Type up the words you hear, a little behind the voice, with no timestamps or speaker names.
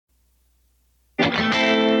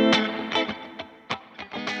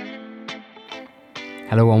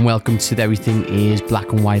Hello and welcome to the Everything is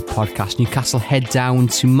Black and White podcast. Newcastle head down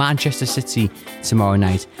to Manchester City tomorrow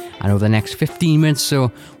night, and over the next 15 minutes or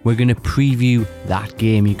so, we're going to preview that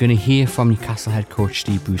game. You're going to hear from Newcastle head coach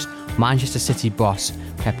Steve Bruce, Manchester City boss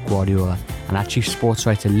Pep Guardiola, and our chief sports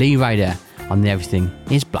writer Lee Ryder on the Everything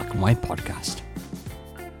is Black and White podcast.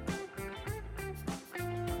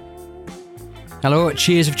 Hello,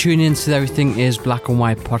 cheers for tuning in to the Everything is Black and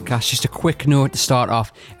White podcast. Just a quick note to start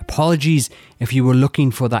off. Apologies if you were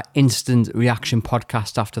looking for that instant reaction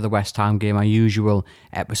podcast after the West Ham game, our usual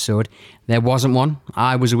episode. There wasn't one.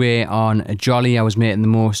 I was away on a jolly. I was making the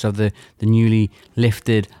most of the newly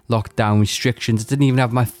lifted lockdown restrictions. I didn't even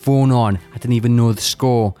have my phone on. I didn't even know the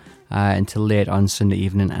score until late on Sunday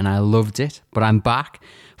evening, and I loved it. But I'm back.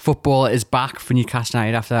 Football is back for Newcastle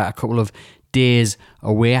United after a couple of days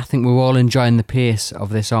away. I think we're all enjoying the pace of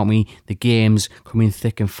this, aren't we? The games coming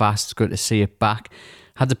thick and fast. It's good to see it back.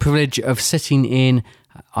 Had the privilege of sitting in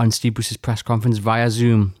on Steve Bruce's press conference via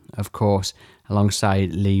Zoom, of course,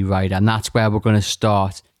 alongside Lee Ryder, and that's where we're going to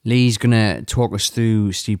start. Lee's going to talk us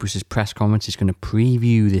through Steve Bruce's press conference. He's going to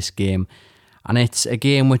preview this game, and it's a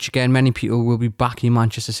game which, again, many people will be backing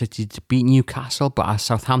Manchester City to beat Newcastle, but as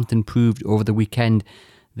Southampton proved over the weekend,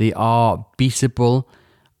 they are beatable.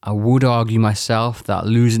 I would argue myself that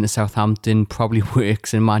losing to Southampton probably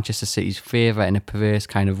works in Manchester City's favour in a perverse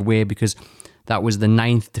kind of way, because that was the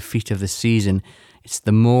 9th defeat of the season. It's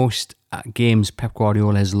the most games Pep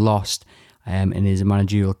Guardiola has lost in his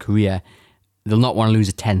managerial career. They'll not want to lose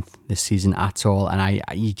a 10th this season at all, and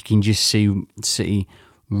you can just see City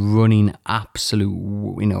running absolute,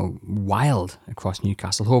 wild across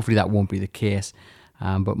Newcastle. Hopefully that won't be the case,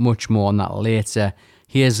 but much more on that later.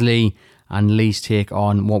 Here's Lee and Lee's take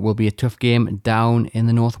on what will be a tough game down in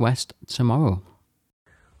the northwest tomorrow.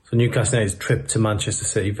 So Newcastle United's trip to Manchester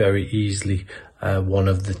City very easily one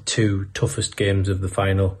of the two toughest games of the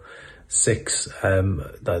final 6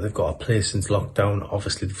 that they've got to play since lockdown.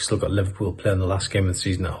 Obviously they've still got Liverpool playing the last game of the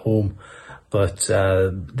season at home, but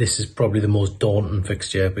this is probably the most daunting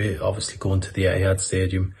fixture. Obviously going to the Etihad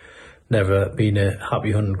Stadium, never been a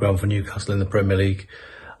happy hunting ground for Newcastle in the Premier League,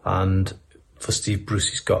 and for Steve Bruce,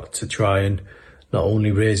 he's got to try and not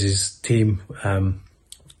only raise his team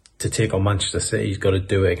to take on Manchester City, he's got to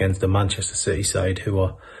do it against the Manchester City side, who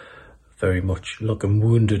are very much looking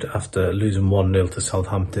wounded after losing 1-0 to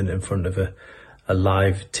Southampton in front of a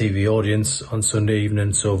live TV audience on Sunday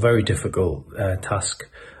evening. So very difficult task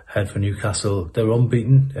ahead for Newcastle. They're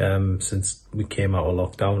unbeaten since we came out of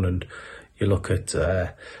lockdown, and you look at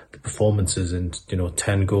the performances and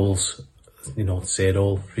 10 goals. Say it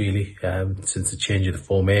all really since the change of the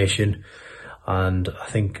formation, and I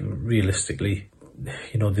think realistically,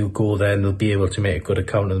 they'll go there and they'll be able to make a good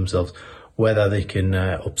account of themselves. Whether they can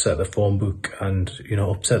upset the form book and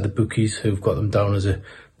upset the bookies who've got them down as a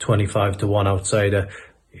 25-1 outsider,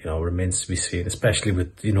 remains to be seen. Especially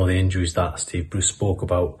with the injuries that Steve Bruce spoke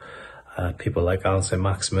about, people like Allan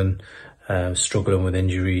Saint-Maximin struggling with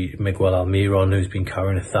injury, Miguel Almiron, who's been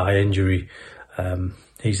carrying a thigh injury.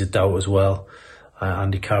 He's a doubt as well.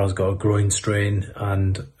 Andy Carroll's got a groin strain,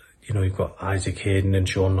 and you've got Isaac Hayden and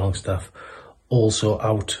Sean Longstaff also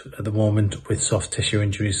out at the moment with soft tissue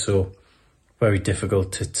injuries. So very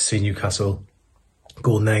difficult to see Newcastle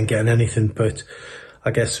going there and getting anything. But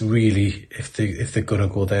I guess really, if they're going to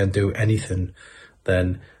go there and do anything,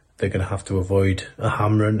 then they're going to have to avoid a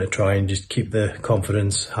hammering to try and just keep the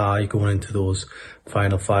confidence high going into those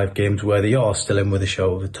final 5 games where they are still in with a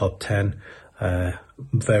shout of the top 10.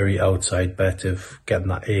 Very outside bet of getting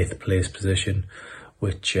that 8th place position,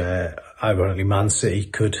 which ironically Man City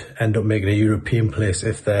could end up making a European place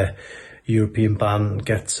if their European ban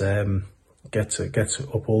gets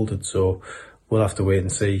upholded. So we'll have to wait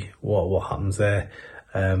and see what happens there.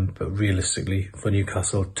 But realistically for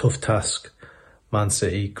Newcastle, tough task. Man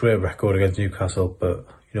City, great record against Newcastle, but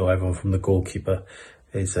everyone from the goalkeeper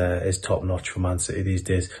is top notch for Man City these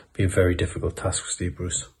days. Be a very difficult task for Steve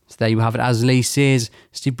Bruce. So there you have it. As Lee says,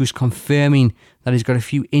 Steve Bruce confirming that he's got a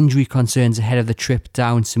few injury concerns ahead of the trip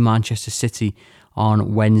down to Manchester City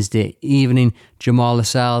on Wednesday evening. Jamal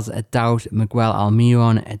Lascelles, a doubt. Miguel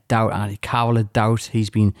Almiron, a doubt. Andy Carroll, a doubt. He's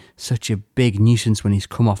been such a big nuisance when he's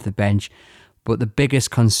come off the bench. But the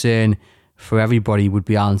biggest concern for everybody would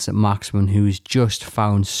be Allan Saint-Maximin, who's just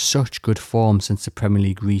found such good form since the Premier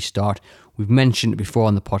League restart. We've mentioned it before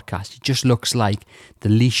on the podcast. It just looks like the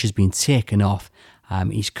leash has been taken off.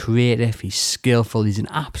 He's creative, he's skillful, he's an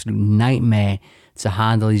absolute nightmare to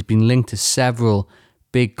handle. He's been linked to several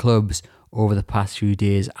big clubs over the past few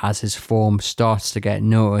days as his form starts to get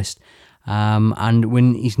noticed. And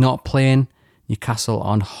when he's not playing, Newcastle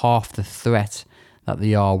on half the threat that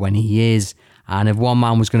they are when he is. And if one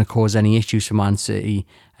man was going to cause any issues for Man City,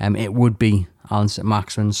 it would be Allan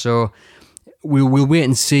Saint-Maximin. So we'll wait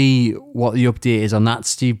and see what the update is on that.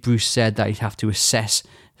 Steve Bruce said that he'd have to assess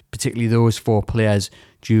particularly those 4 players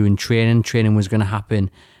during training. Training was going to happen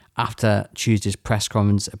after Tuesday's press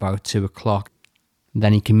conference about 2 o'clock.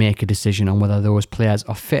 Then he can make a decision on whether those players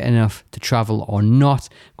are fit enough to travel or not.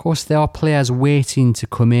 Of course, there are players waiting to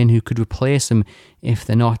come in who could replace them if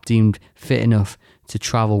they're not deemed fit enough to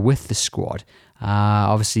travel with the squad.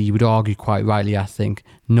 Obviously, you would argue quite rightly, I think,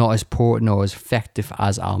 not as potent or as effective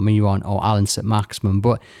as Almiron or Allan Saint-Maximin.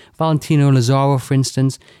 But Valentino Lazaro, for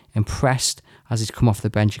instance, impressed as he's come off the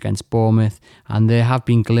bench against Bournemouth. And there have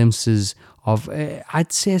been glimpses of,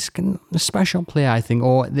 I'd say, a special player, I think,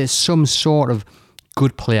 or there's some sort of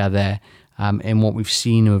good player there in what we've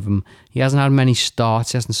seen of him. He hasn't had many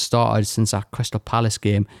starts. He hasn't started since that Crystal Palace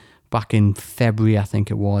game back in February, I think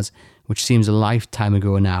it was, which seems a lifetime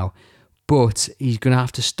ago now. But he's going to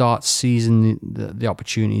have to start seizing the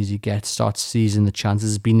opportunities he gets, start seizing the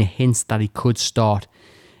chances. There's been hints that he could start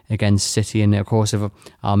against City. And of course, if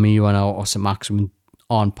Almiron or Saint-Maximin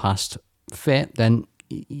aren't past fit, then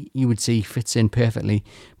you would see he fits in perfectly,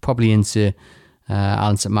 probably into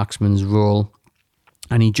Allan Saint-Maximin's role.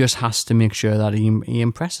 And he just has to make sure that he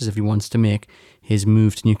impresses if he wants to make his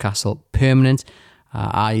move to Newcastle permanent.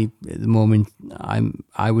 At the moment,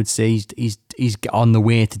 I would say he's on the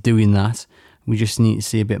way to doing that. We just need to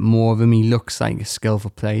see a bit more of him. He looks like a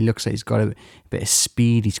skillful player. He looks like he's got a bit of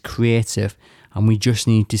speed. He's creative, and we just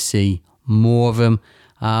need to see more of him.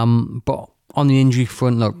 But on the injury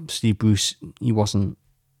front, look, Steve Bruce, he wasn't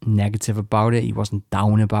negative about it. He wasn't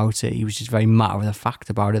down about it. He was just very matter of the fact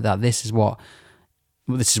about it, that this is what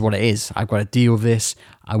it is. I've got to deal with this.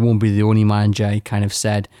 I won't be the only manager, he kind of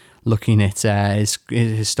said, looking at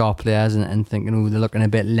his star players and thinking, oh, they're looking a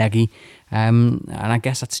bit leggy. And I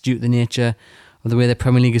guess that's due to the nature of the way the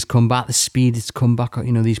Premier League has come back, the speed it's come back.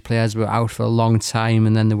 You know, these players were out for a long time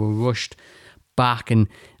and then they were rushed back, and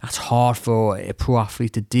that's hard for a pro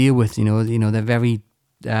athlete to deal with. You know, they're very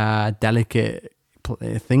delicate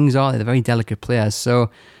things, aren't they? They're very delicate players.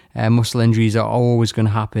 So muscle injuries are always going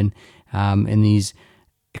to happen in these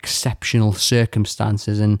exceptional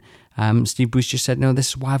circumstances. And Steve Bruce just said, no, this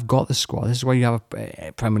is why I've got the squad. This is why you have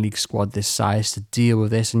a Premier League squad this size to deal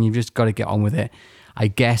with this, and you've just got to get on with it. I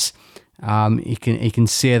guess he can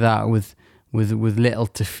say that with little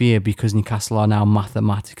to fear, because Newcastle are now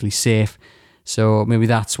mathematically safe. So maybe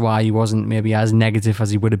that's why he wasn't maybe as negative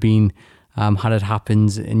as he would have been had it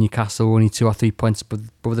happened in Newcastle, only 2 or 3 points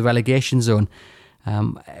above the relegation zone.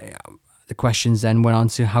 The questions then went on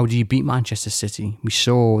to, how do you beat Manchester City? We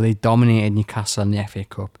saw they dominated Newcastle in the FA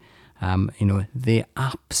Cup. They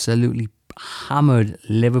absolutely hammered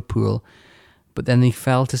Liverpool, but then they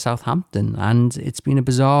fell to Southampton, and it's been a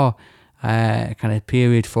bizarre kind of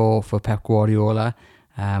period for Pep Guardiola.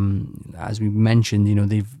 As we mentioned,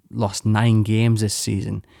 they've lost 9 games this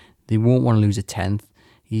season. They won't want to lose a 10th.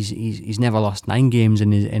 He's never lost 9 games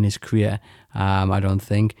in his career, I don't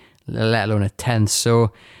think, let alone a 10th.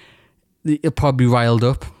 So he'll probably be riled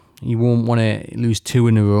up. He won't want to lose 2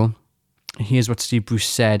 in a row. Here's what Steve Bruce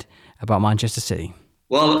said about Manchester City.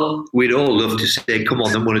 Well, we'd all love to say, come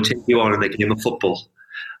on, I want to take you on in a game of football.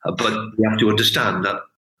 But we have to understand that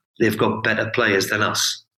they've got better players than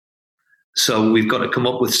us. So we've got to come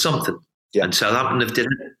up with something. Yeah. And Southampton have did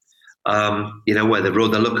it. Where they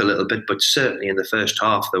rode their luck a little bit, but certainly in the first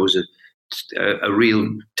half there was a real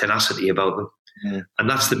tenacity about them. Yeah. And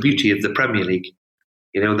that's the beauty of the Premier League.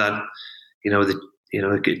 The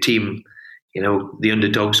team, the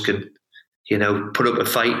underdogs can, put up a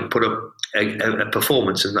fight and put up a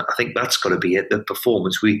performance, and I think that's got to be it. The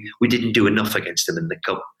performance, we didn't do enough against them in the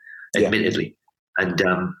cup, admittedly, and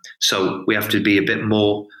so we have to be a bit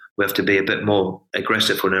more. We have to be a bit more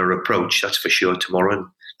aggressive on our approach. That's for sure tomorrow, and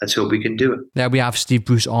let's hope we can do it. There we have Steve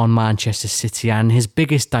Bruce on Manchester City, and his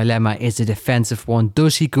biggest dilemma is a defensive one.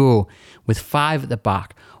 Does he go with 5 at the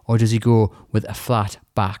back, or does he go with a flat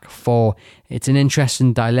back 4? It's an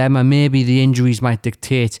interesting dilemma. Maybe the injuries might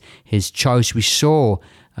dictate his choice. We saw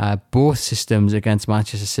both systems against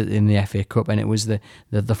Manchester City in the FA Cup, and it was the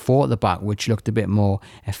 4 at the back which looked a bit more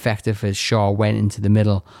effective as Shaw went into the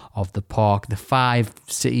middle of the park. The 5,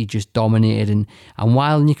 City just dominated, and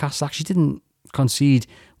while Newcastle actually didn't concede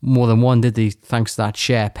more than one, did they, thanks to that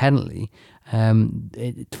share penalty,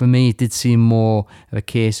 for me it did seem more of a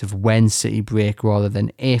case of when City break rather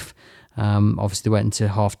than if. Obviously they went into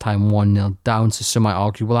half-time 1-0 down, so some might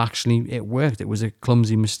argue, well, actually it worked. It was a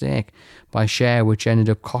clumsy mistake by Share which ended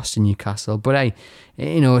up costing Newcastle. But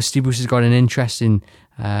Steve Bruce has got an interesting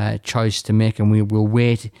choice to make, and we will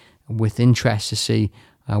wait with interest to see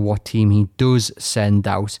what team he does send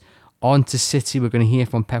out. On to City, we're going to hear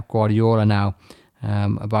from Pep Guardiola now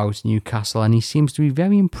about Newcastle, and he seems to be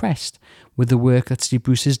very impressed with the work that Steve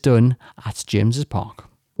Bruce has done at James's Park.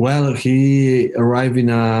 Well, he arrived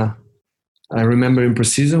I remember in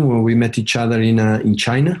pre-season when we met each other in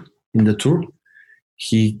China in the tour.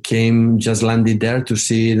 He just landed there to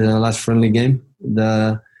see the last friendly game.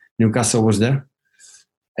 The Newcastle was there.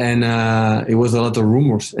 And it was a lot of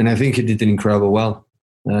rumors. And I think he did an incredible well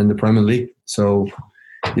in the Premier League. So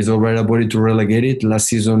he's already about to relegate it. Last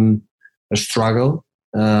season, a struggle,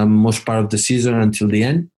 most part of the season until the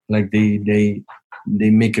end. Like they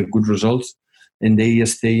make a good results and they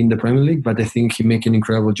stay in the Premier League. But I think he make an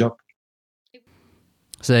incredible job.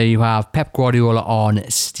 So you have Pep Guardiola on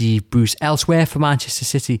Steve Bruce. Elsewhere for Manchester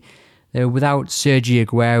City, they're without Sergio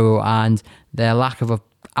Aguero, and their lack of a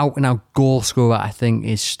out-and-out goal scorer, I think,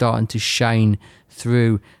 is starting to shine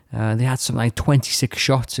through. They had something like 26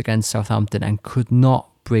 shots against Southampton and could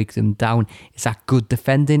not break them down. Is that good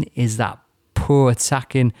defending? Is that poor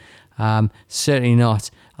attacking? Certainly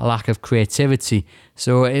not a lack of creativity.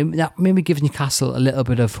 So that maybe gives Newcastle a little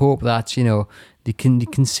bit of hope that, you know, they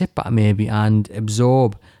can sit back maybe and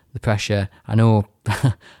absorb the pressure. I know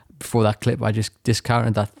before that clip I just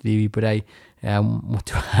discounted that theory, but what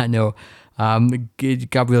do I know?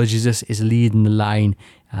 Gabriel Jesus is leading the line.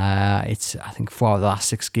 It's, I think, 4 of the last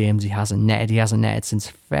 6 games he hasn't netted. He hasn't netted since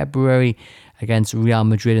February against Real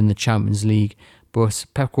Madrid in the Champions League. But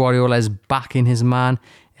Pep Guardiola is backing his man.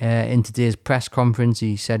 In today's press conference,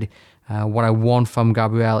 he said, what I want from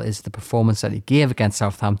Gabriel is the performance that he gave against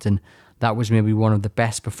Southampton. That was maybe one of the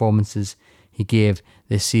best performances he gave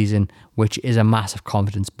this season, which is a massive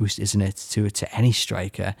confidence boost, isn't it, to any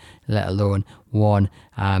striker, let alone one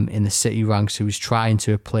in the City ranks who's trying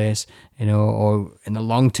to replace, you know, or in the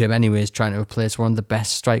long term anyways, trying to replace one of the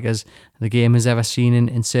best strikers the game has ever seen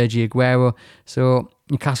in Sergio Aguero. So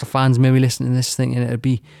Newcastle fans may be listening to this thinking it'd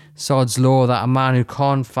be sod's law that a man who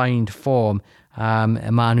can't find form, a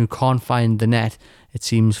man who can't find the net, it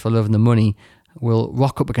seems, for love and the money, will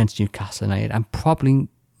rock up against Newcastle United and probably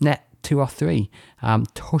net 2 or 3.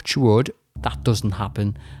 Touch wood, that doesn't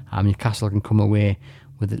happen. Newcastle can come away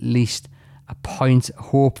with at least a point,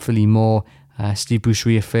 hopefully more. Steve Bruce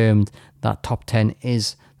reaffirmed that top 10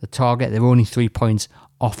 is the target. They're only 3 points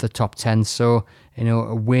off the top 10, so, you know,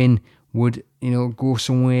 a win would, you know, go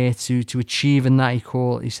somewhere to achieving that.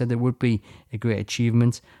 He said it would be a great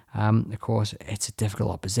achievement. Of course, it's a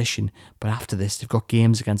difficult opposition, but after this, they've got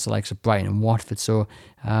games against the likes of Brighton and Watford, so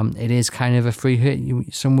it is kind of a free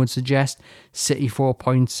hit. Some would suggest City 4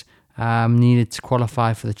 points needed to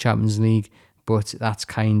qualify for the Champions League, but that's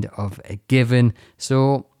kind of a given.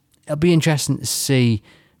 So it'll be interesting to see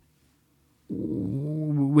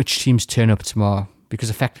which teams turn up tomorrow, because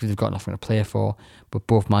effectively they've got nothing to play for, but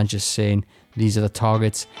both managers saying these are the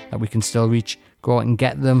targets that we can still reach, go out and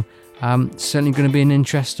get them. Certainly going to be an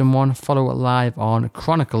interesting one. Follow it live on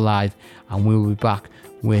Chronicle Live, and we'll be back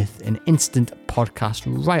with an instant podcast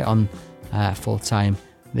right on full time.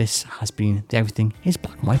 This has been the Everything is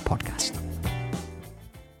Black and White podcast.